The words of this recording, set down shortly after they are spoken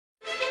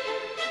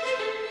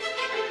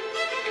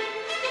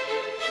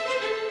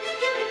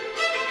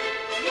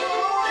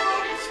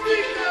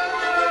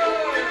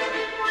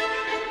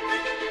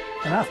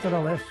And after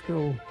I left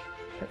school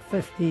at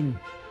 15,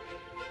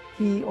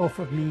 he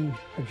offered me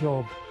a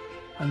job.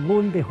 And lo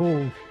and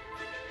behold,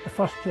 the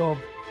first job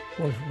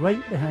was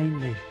right behind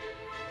me,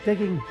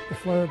 digging the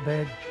flower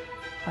bed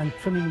and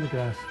trimming the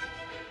grass.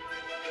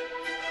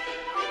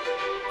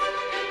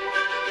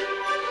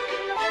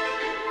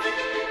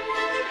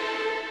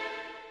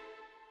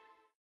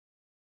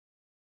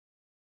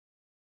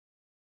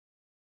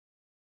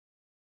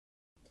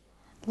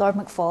 Lord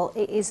McFall,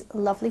 it is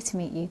lovely to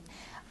meet you.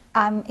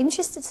 I'm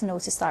interested to know,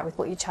 to start with,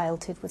 what your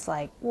childhood was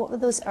like. What were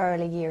those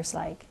early years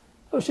like?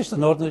 I was just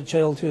an ordinary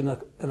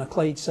childhood in a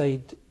Clyde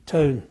side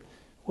town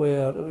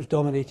where it was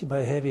dominated by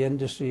heavy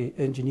industry,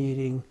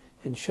 engineering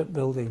and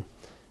shipbuilding.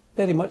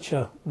 Very much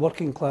a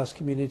working class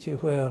community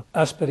where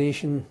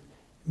aspiration,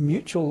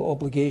 mutual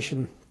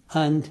obligation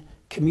and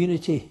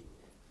community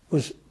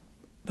was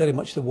very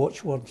much the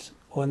watchwords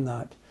on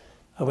that.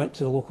 I went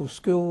to the local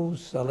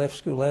schools, I left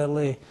school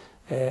early,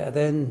 I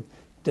then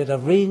did a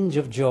range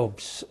of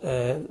jobs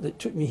that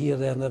took me here,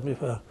 there and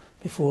everywhere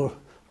before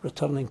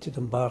returning to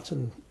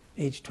Dumbarton,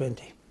 aged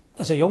 20.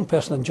 As a young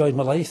person I enjoyed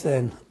my life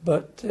then,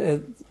 but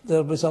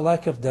there was a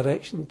lack of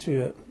direction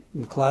to it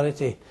and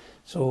clarity.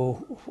 So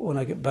when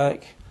I got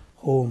back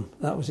home,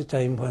 that was the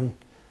time when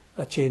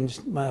I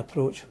changed my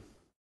approach.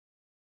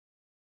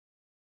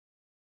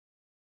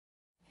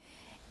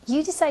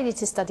 You decided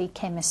to study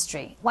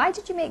chemistry. Why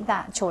did you make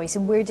that choice,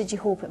 and where did you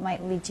hope it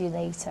might lead you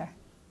later?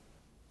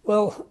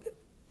 Well,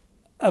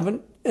 I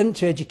went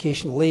into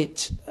education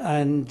late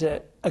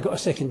and I got a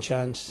second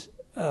chance.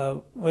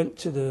 Went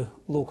to the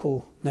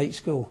local night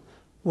school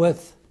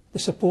with the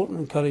support and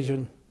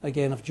encouragement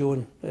again of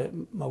Joan,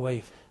 my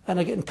wife. And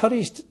I got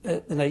encouraged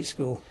at the night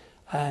school,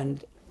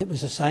 and it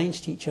was a science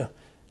teacher,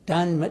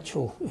 Dan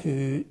Mitchell,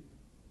 who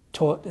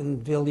taught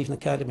in Vale Leaven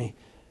Academy,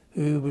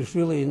 who was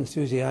really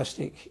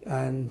enthusiastic,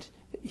 and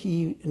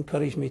he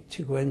encouraged me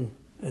to go in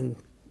and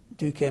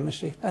do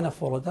chemistry, and I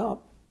followed that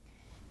up.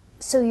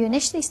 So you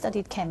initially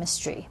studied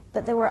chemistry,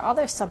 but there were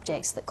other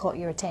subjects that caught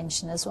your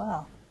attention as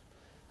well.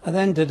 I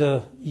then did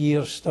a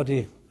year's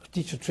study of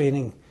teacher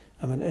training.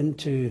 I went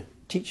into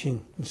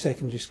teaching in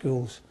secondary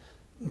schools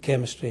in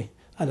chemistry,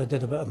 and I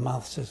did a bit of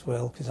maths as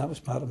well, because that was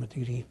part of my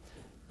degree.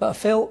 But I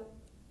felt,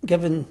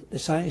 given the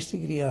science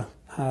degree I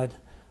had,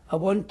 I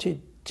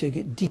wanted to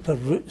get deeper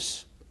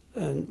roots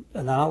in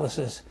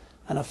analysis,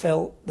 and I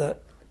felt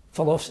that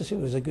philosophy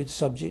was a good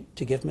subject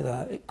to give me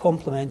that. It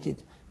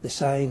complemented the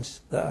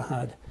science that I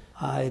had.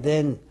 I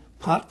then,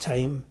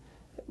 part-time,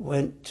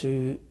 went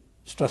to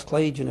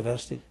Strathclyde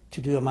University to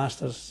do a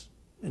Masters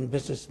in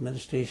Business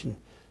Administration.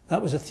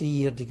 That was a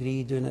 3-year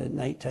degree, doing it at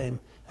night time.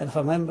 And if I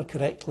remember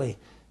correctly,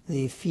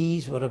 the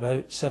fees were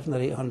about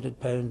 £700 or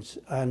 £800,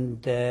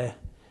 and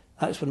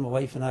that's when my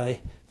wife and I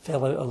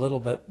fell out a little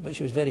bit, but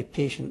she was very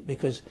patient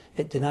because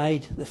it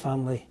denied the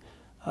family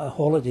a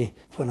holiday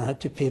when I had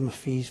to pay my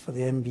fees for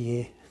the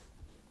MBA.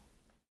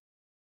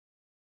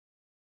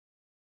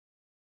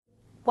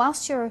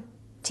 Whilst you're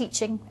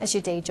teaching as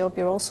your day job,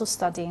 you're also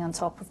studying on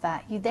top of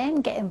that. You then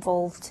get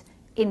involved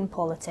in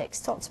politics.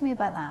 Talk to me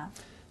about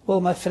that.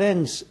 Well, my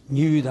friends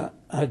knew that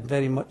I had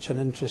very much an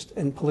interest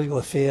in political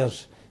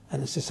affairs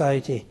and in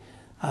society,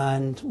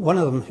 and one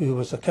of them, who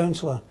was a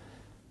councillor,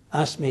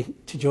 asked me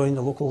to join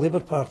the local Labour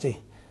Party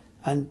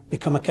and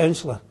become a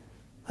councillor.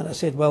 And I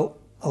said, well,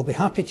 I'll be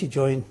happy to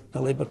join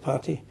the Labour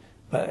Party,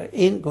 but I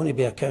ain't going to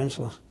be a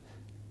councillor.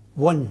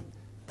 One,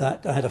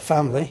 that I had a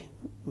family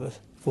with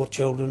 4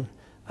 children,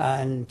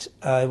 and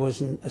I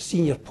was in a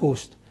senior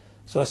post.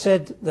 So I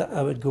said that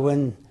I would go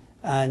in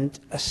and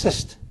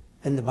assist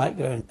in the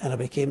background, and I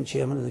became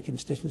chairman of the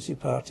constituency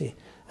party.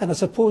 And I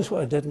suppose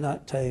what I did in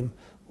that time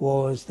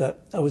was that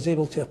I was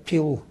able to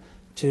appeal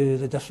to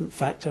the different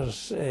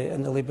factors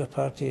in the Labour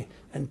Party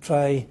and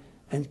try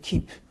and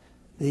keep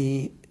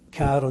the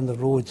car on the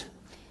road.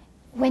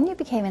 When you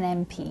became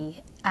an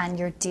MP and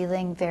you're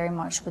dealing very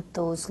much with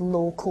those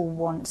local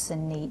wants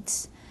and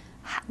needs,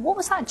 what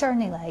was that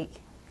journey like?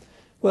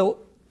 Well,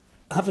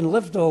 having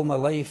lived all my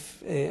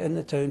life in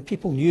the town,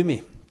 people knew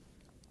me,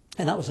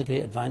 and that was a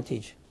great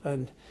advantage.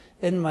 And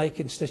in my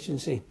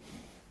constituency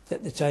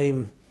at the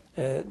time,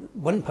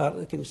 one part of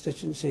the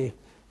constituency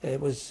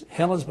was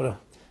Helensburgh,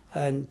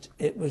 and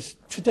it was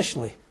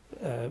traditionally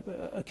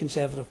a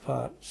Conservative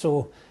part.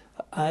 So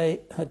I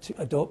had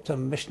to adopt a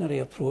missionary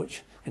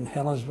approach in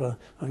Helensburgh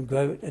and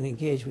go out and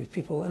engage with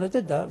people, and I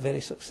did that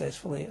very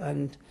successfully.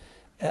 And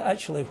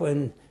actually,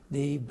 when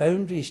the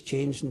boundaries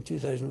changed in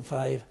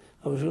 2005,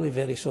 I was really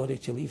very sorry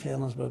to leave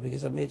Helensburgh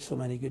because I made so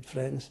many good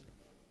friends.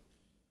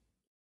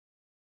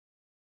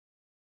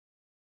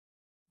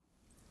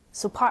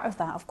 So part of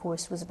that, of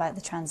course, was about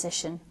the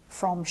transition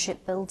from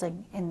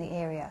shipbuilding in the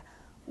area.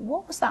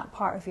 What was that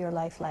part of your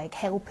life like,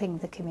 helping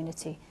the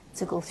community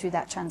to go through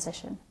that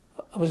transition?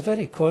 I was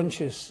very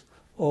conscious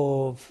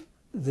of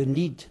the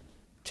need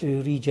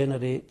to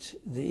regenerate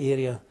the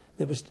area.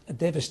 There was a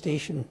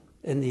devastation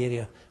in the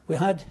area. We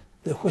had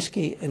the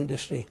whisky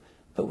industry,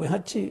 but we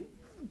had to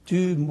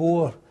do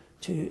more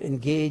to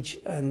engage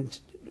and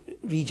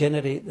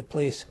regenerate the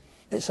place.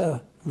 It's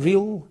a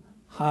real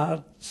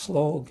hard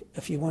slog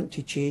if you want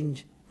to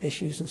change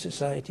issues in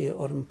society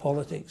or in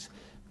politics.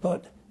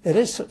 But it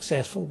is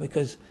successful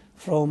because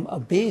from a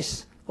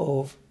base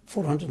of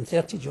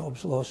 430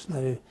 jobs lost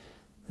now,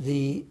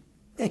 the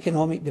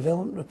economic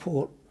development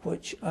report,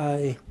 which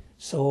I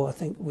saw, I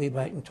think, way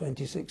back in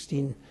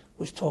 2016,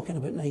 was talking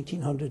about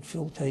 1,900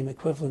 full-time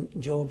equivalent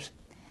jobs.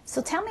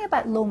 So tell me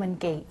about Lomond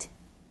Gate.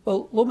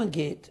 Well, Lomond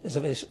Gate is a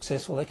very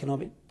successful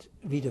economic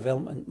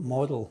redevelopment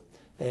model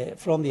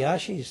from the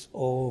ashes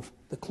of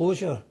the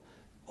closure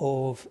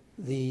of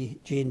the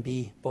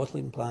J&B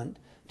bottling plant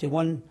to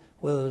one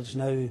where there's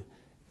now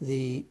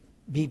the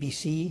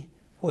BBC,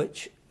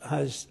 which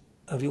has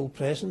a real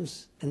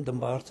presence in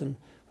Dumbarton,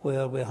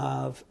 where we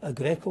have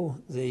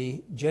Agreco,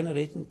 the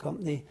generating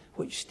company,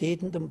 which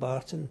stayed in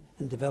Dumbarton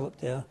and developed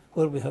there,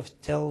 where we have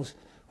tills,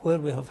 where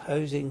we have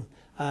housing,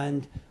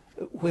 and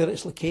where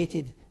it's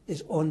located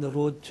is on the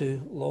road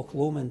to Loch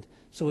Lomond.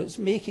 So it's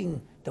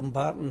making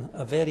Dumbarton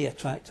a very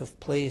attractive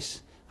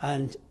place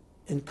and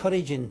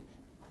encouraging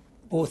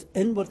both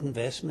inward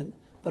investment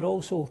but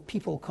also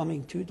people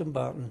coming to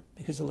Dumbarton,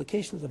 because the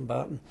location of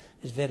Dumbarton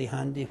is very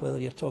handy, whether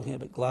you're talking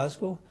about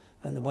Glasgow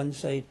on the one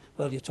side,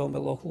 whether you're talking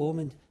about Loch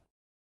Lomond.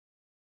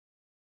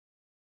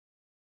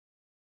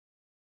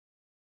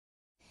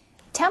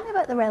 Tell me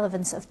about the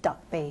relevance of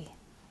Duck Bay.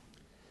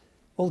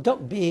 Well,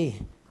 Duck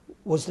Bay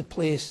was the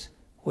place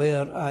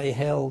where I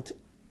held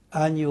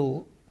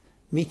annual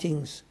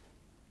meetings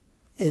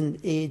in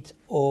aid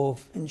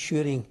of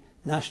ensuring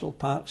national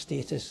park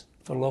status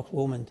for Loch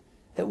Lomond.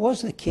 It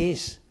was the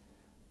case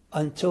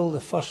until the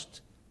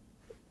first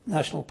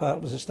national park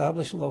was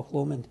established in Loch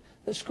Lomond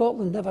that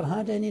Scotland never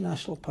had any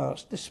national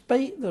parks,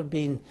 despite there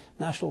being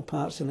national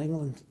parks in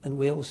England and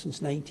Wales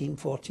since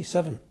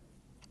 1947.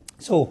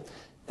 So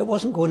it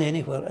wasn't going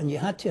anywhere, and you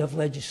had to have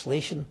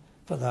legislation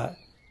for that.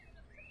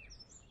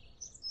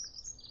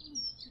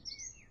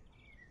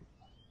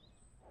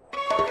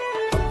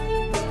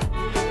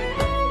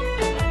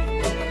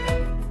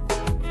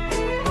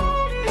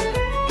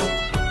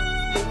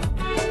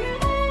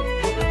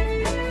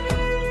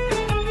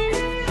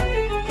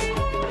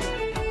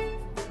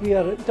 We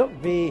are at Duck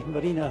Bay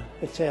Marina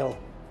Hotel,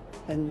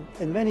 and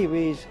in many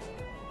ways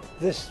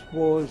this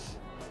was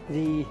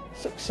the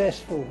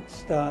successful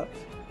start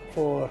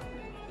for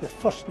the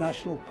first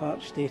national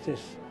park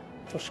status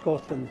for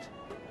Scotland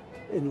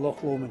in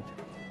Loch Lomond.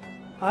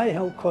 I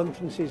held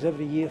conferences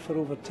every year for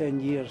over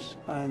 10 years,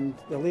 and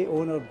the late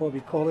owner,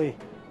 Bobby Colley,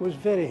 was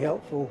very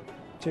helpful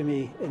to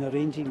me in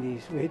arranging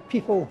these. We had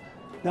people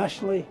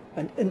nationally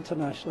and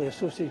internationally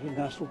associated with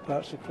national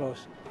parks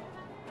across.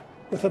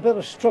 With a bit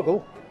of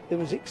struggle, it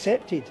was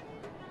accepted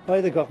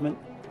by the government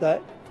that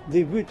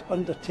they would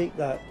undertake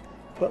that.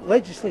 But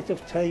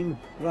legislative time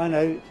ran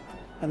out,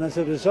 and as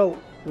a result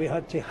we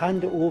had to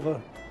hand it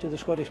over to the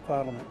Scottish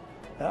Parliament.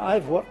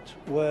 I've worked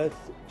with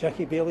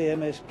Jackie Baillie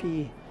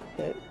MSP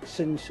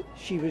since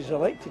she was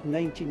elected in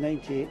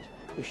 1998.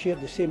 We shared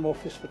the same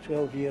office for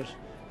 12 years,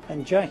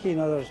 and Jackie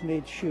and others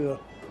made sure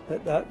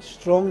that that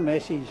strong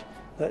message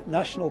that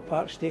national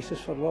park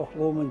status for Loch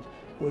Lomond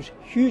was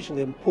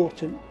hugely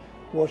important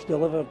was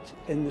delivered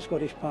in the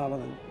Scottish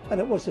Parliament,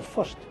 and it was the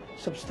first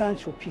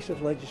substantial piece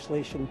of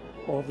legislation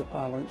of the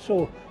Parliament.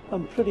 So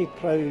I'm pretty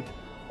proud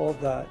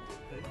of that.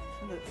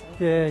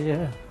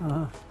 Yeah.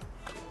 Now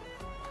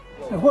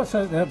what's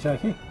out there,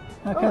 Jackie?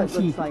 I can't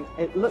see.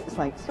 It looks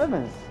like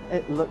swimmers.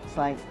 It looks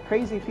like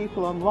crazy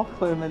people on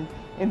Loch Lomond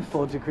in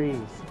 4 degrees.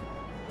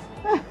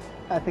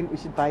 I think we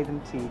should buy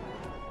them tea.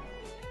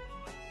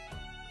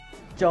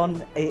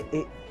 John,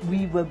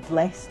 we were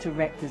blessed to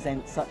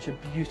represent such a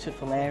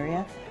beautiful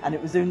area, and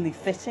it was only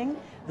fitting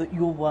that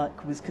your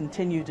work was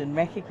continued and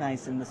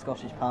recognised in the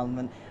Scottish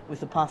Parliament with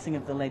the passing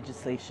of the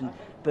legislation,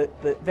 but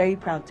very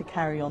proud to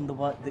carry on the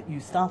work that you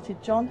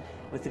started, John,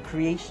 with the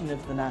creation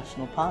of the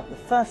National Park, the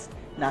first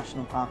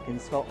national park in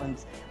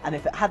Scotland. And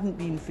if it hadn't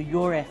been for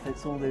your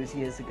efforts all those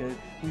years ago,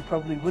 we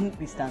probably wouldn't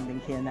be standing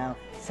here now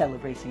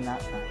celebrating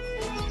that fact.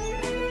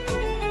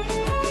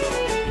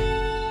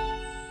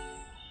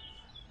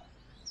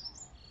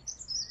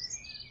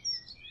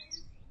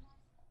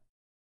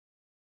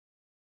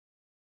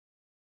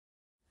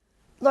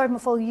 Lord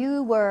McFall,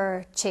 you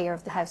were chair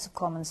of the House of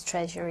Commons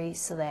Treasury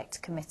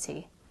Select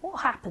Committee.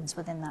 What happens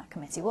within that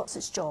committee? What's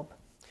its job?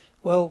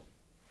 Well,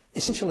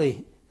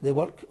 essentially the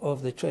work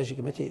of the Treasury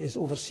Committee is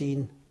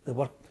overseeing the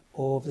work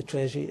of the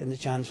Treasury and the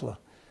Chancellor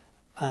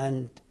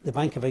and the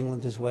Bank of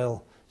England as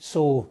well.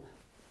 So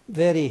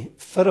very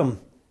firm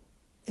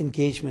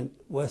engagement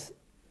with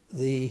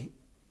the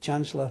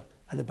Chancellor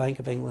and the Bank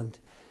of England.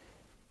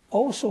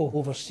 Also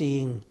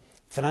overseeing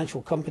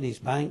financial companies,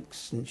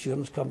 banks,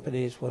 insurance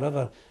companies,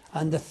 whatever.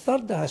 And the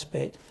third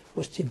aspect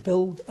was to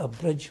build a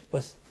bridge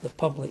with the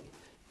public.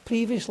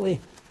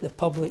 Previously, the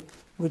public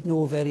would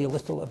know very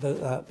little about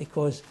that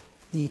because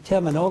the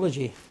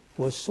terminology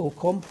was so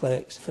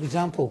complex. For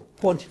example,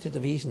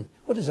 quantitative easing.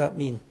 What does that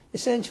mean?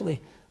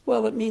 Essentially,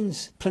 well, it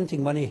means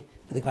printing money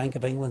for the Bank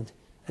of England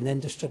and then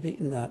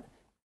distributing that.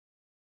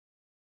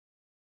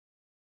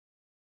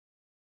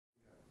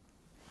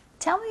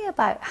 Tell me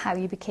about how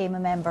you became a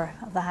member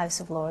of the House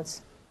of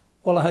Lords.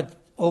 Well, I had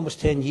almost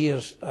 10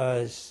 years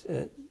as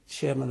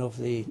chairman of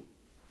the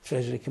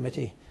Treasury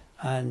Committee,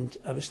 and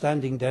I was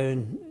standing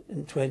down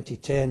in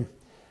 2010,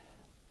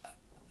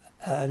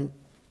 and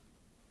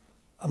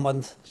a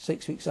month,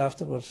 6 weeks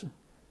afterwards,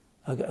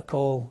 I got a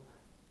call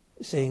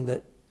saying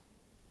that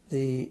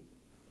the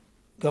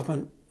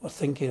government were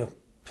thinking of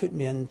putting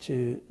me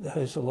into the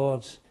House of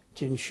Lords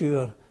to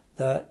ensure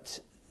that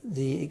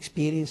the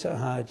experience I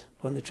had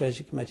on the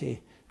Treasury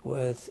Committee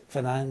with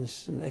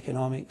finance and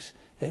economics,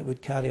 it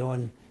would carry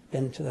on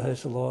into the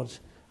House of Lords.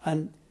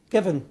 And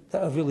given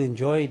that I really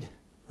enjoyed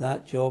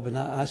that job and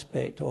that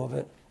aspect of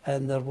it,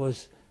 and there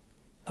was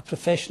a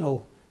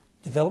professional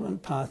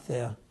development path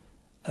there,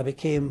 I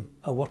became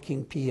a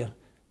working peer.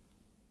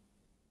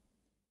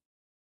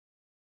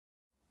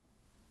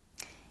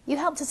 You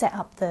helped to set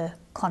up the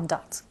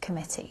Conduct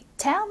Committee.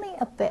 Tell me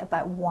a bit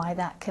about why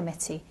that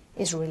committee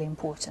is really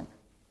important.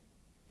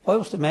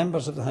 Whilst the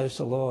members of the House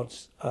of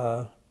Lords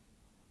are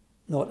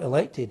not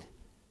elected,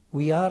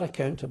 we are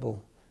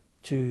accountable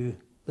to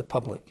the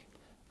public.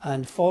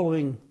 And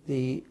following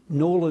the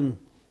Nolan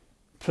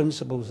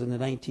principles in the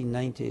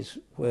 1990s,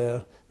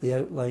 where they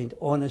outlined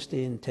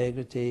honesty,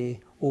 integrity,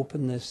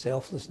 openness,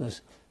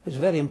 selflessness, it was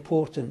very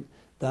important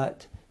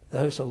that the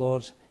House of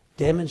Lords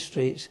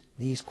demonstrates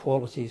these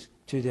qualities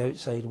to the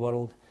outside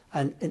world.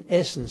 And in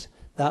essence,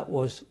 that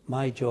was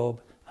my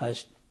job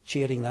as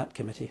chairing that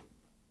committee.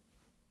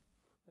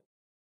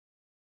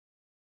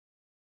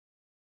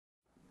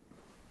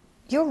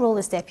 Your role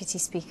as Deputy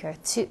Speaker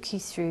took you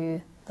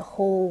through the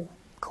whole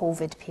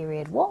COVID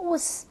period. What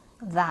was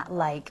that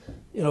like?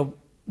 You know,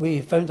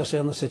 we found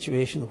ourselves in a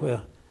situation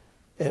where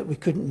we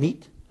couldn't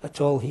meet at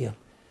all here.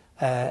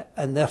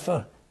 And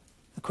therefore,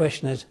 the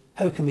question is,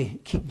 how can we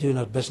keep doing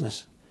our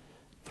business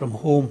from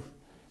home?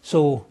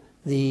 So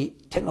the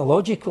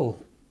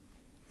technological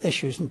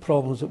issues and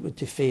problems that we had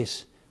to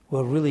face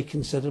were really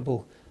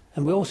considerable.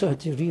 And we also had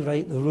to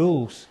rewrite the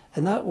rules.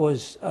 And that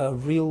was a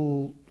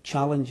real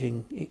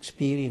challenging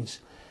experience.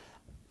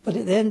 But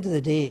at the end of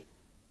the day,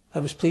 I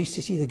was pleased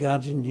to see the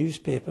Guardian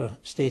newspaper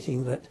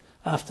stating that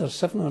after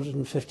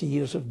 750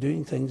 years of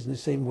doing things in the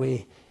same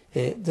way,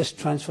 this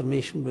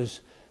transformation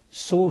was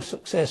so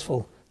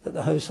successful that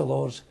the House of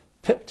Lords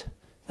pipped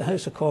the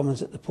House of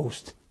Commons at the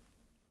post.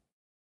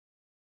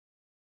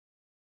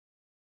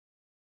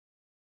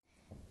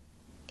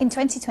 In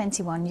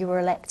 2021, you were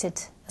elected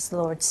as the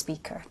Lord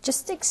Speaker.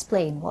 Just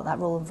explain what that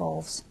role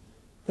involves.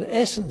 In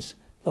essence,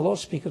 the Lord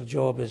Speaker's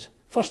job is,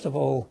 first of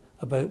all,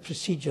 about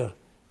procedure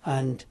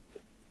and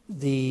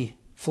the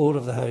floor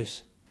of the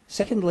House.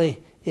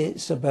 Secondly,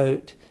 it's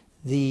about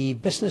the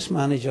business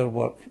manager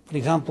work. For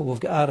example, we've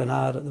got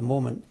R&R at the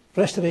moment.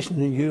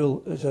 Restoration and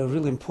renewal is a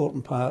really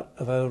important part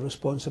of our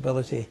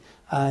responsibility,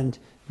 and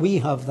we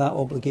have that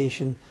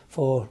obligation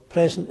for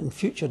present and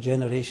future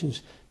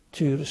generations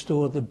to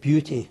restore the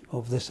beauty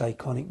of this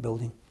iconic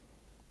building.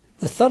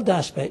 The third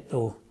aspect,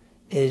 though,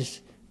 is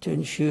to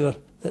ensure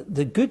that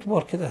the good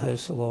work of the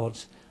House of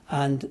Lords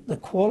and the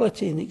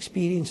quality and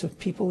experience of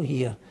people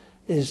here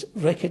is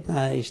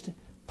recognised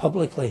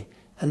publicly,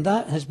 and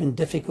that has been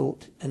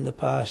difficult in the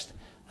past,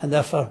 and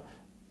therefore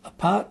a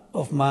part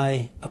of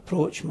my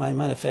approach, my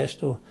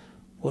manifesto,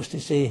 was to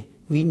say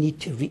we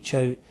need to reach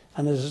out,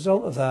 and as a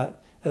result of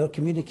that our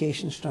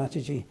communication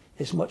strategy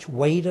is much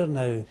wider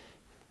now.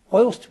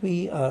 Whilst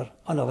we are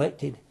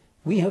unelected,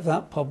 we have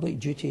that public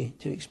duty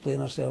to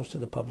explain ourselves to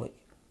the public,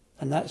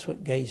 and that's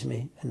what guides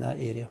me in that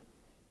area.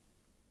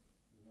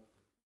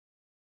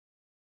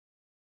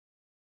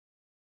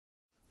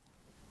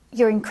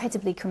 You're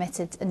incredibly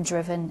committed and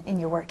driven in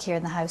your work here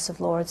in the House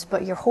of Lords,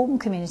 but your home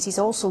community is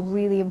also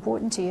really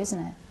important to you, isn't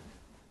it?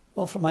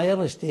 Well, from my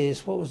earliest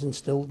days, what was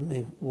instilled in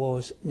me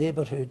was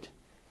neighbourhood,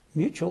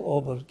 mutual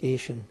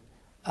obligation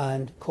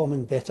and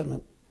common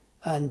betterment.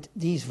 And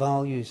these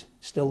values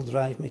still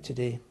drive me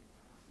today.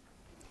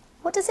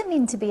 What does it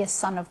mean to be a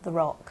son of the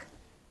rock?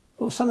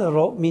 Well, son of the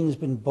rock means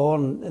being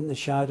born in the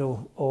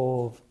shadow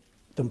of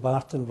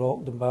Dumbarton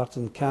Rock,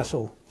 Dumbarton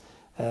Castle,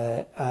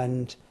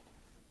 and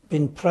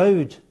being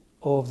proud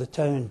of the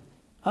town.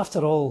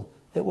 After all,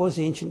 it was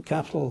the ancient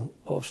capital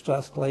of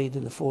Clyde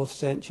in the 4th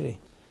century.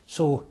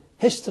 So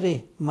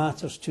history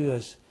matters to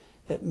us.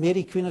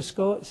 Mary Queen of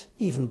Scots,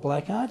 even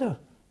Blackadder,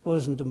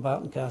 was in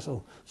Dumbarton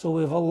Castle. So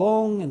we have a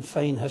long and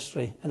fine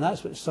history, and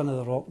that's what Son of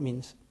the Rock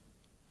means.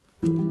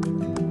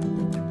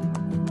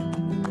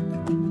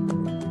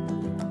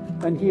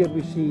 And here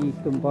we see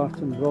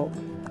Dumbarton Rock,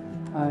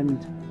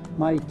 and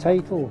my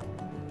title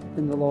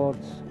in the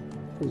Lords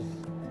is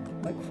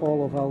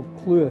McFall of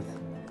Alcluith.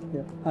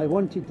 Yeah. I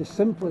wanted the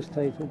simplest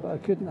title, but I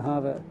couldn't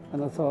have it,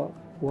 and I thought,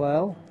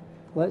 well,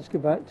 let's go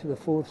back to the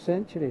 4th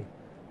century,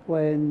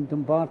 when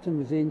Dumbarton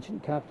was the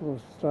ancient capital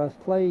of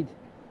Strathclyde,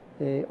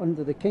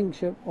 under the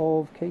kingship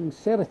of King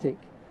Ceredic,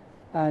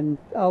 and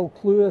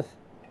Alcluith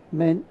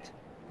meant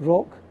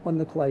rock on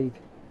the Clyde.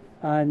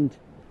 And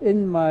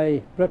in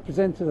my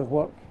representative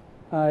work,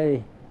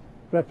 I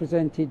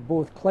represented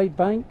both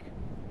Clydebank,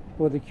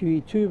 where the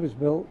QE2 was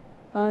built,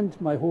 and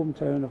my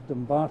hometown of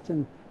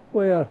Dumbarton,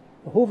 where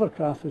the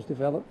hovercraft was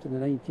developed in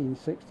the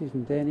 1960s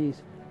in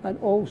Denny's, and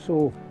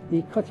also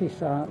the cutty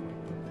sark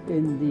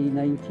in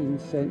the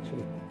 19th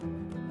century.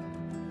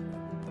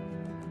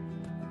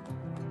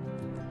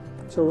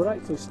 So we're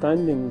actually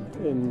standing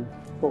in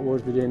what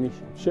was the Danish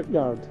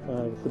shipyard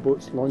with the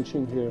boats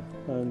launching here,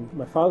 and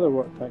my father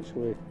worked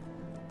actually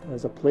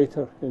as a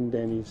plater in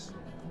Denny's,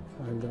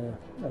 and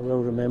I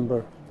will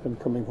remember him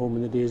coming home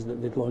in the days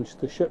that they'd launched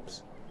the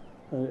ships.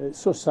 It's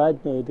so sad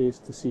nowadays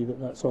to see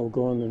that that's all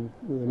gone, and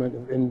the amount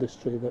of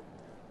industry that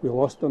we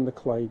lost on the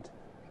Clyde.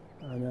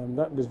 And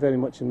that was very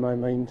much in my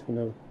mind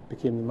when I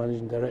became the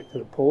managing director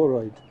at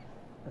Polaroid,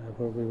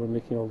 where we were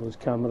making all those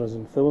cameras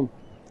and film.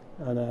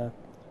 And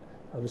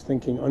I was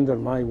thinking, under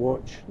my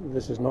watch,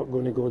 this is not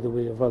going to go the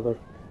way of other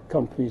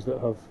companies that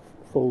have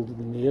folded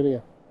in the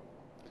area.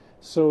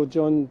 So,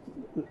 John,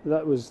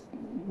 that was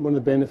one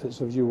of the benefits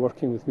of you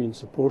working with me and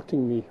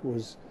supporting me,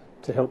 was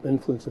to help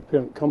influence the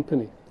parent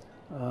company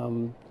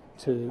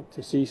to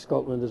see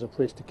Scotland as a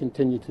place to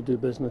continue to do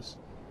business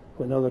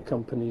when other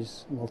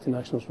companies,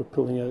 multinationals, were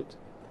pulling out,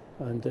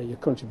 and your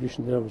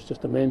contribution there was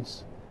just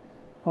immense.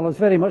 Well, I was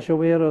very much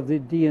aware of the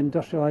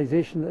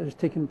deindustrialisation that has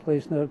taken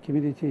place in our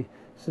community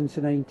since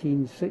the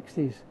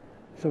 1960s.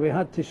 So we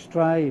had to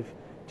strive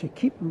to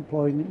keep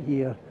employment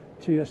here,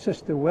 to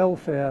assist the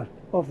welfare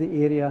of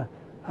the area,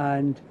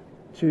 and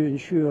to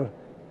ensure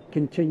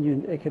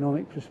continuing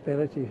economic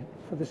prosperity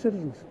for the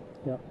citizens.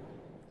 Yeah.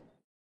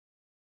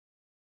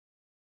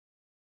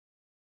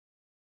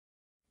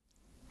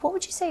 What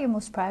would you say you're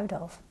most proud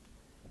of?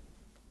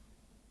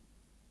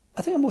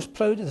 I think I'm most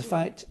proud of the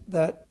fact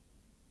that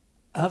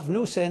I have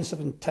no sense of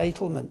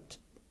entitlement,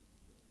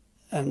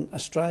 and I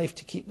strive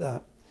to keep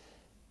that,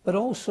 but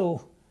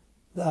also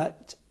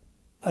that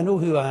I know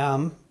who I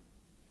am,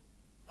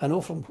 I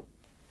know from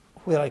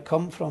where I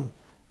come from,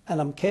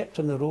 and I'm kept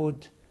on the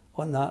road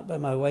on that by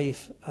my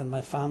wife and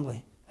my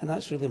family, and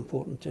that's really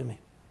important to me.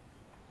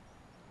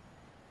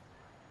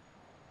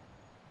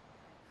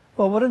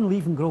 Well, we're in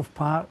Leaven Grove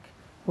Park,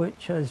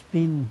 which has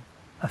been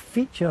a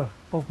feature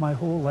of my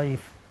whole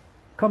life.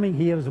 Coming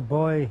here as a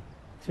boy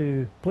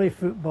to play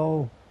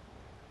football,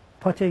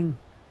 putting,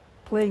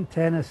 playing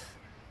tennis,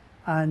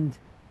 and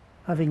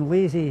having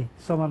lazy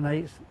summer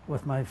nights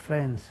with my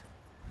friends.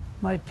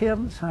 My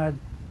parents had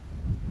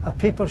a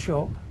paper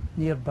shop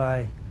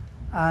nearby,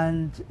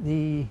 and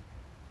the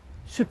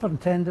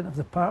superintendent of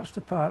the parts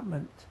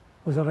department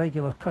was a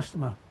regular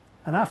customer.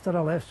 And after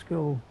I left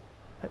school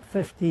at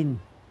 15,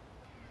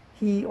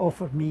 he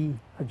offered me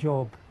a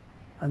job,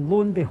 and lo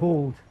and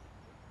behold,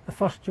 the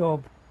first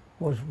job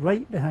was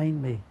right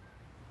behind me,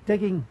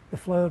 digging the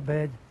flower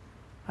bed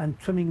and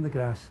trimming the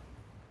grass.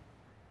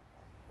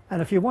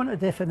 And if you want a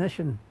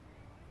definition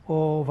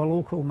of a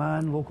local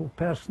man, local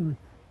person,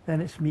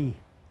 then it's me.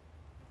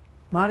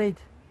 Married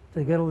to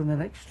a girl in the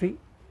next street,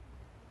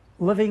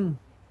 living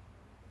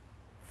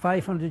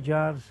 500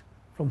 yards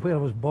from where I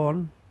was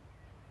born,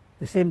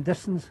 the same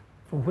distance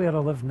from where I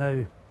live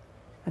now.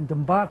 And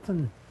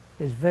Dumbarton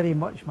is very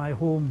much my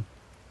home,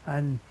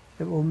 and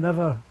it will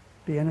never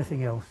be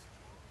anything else.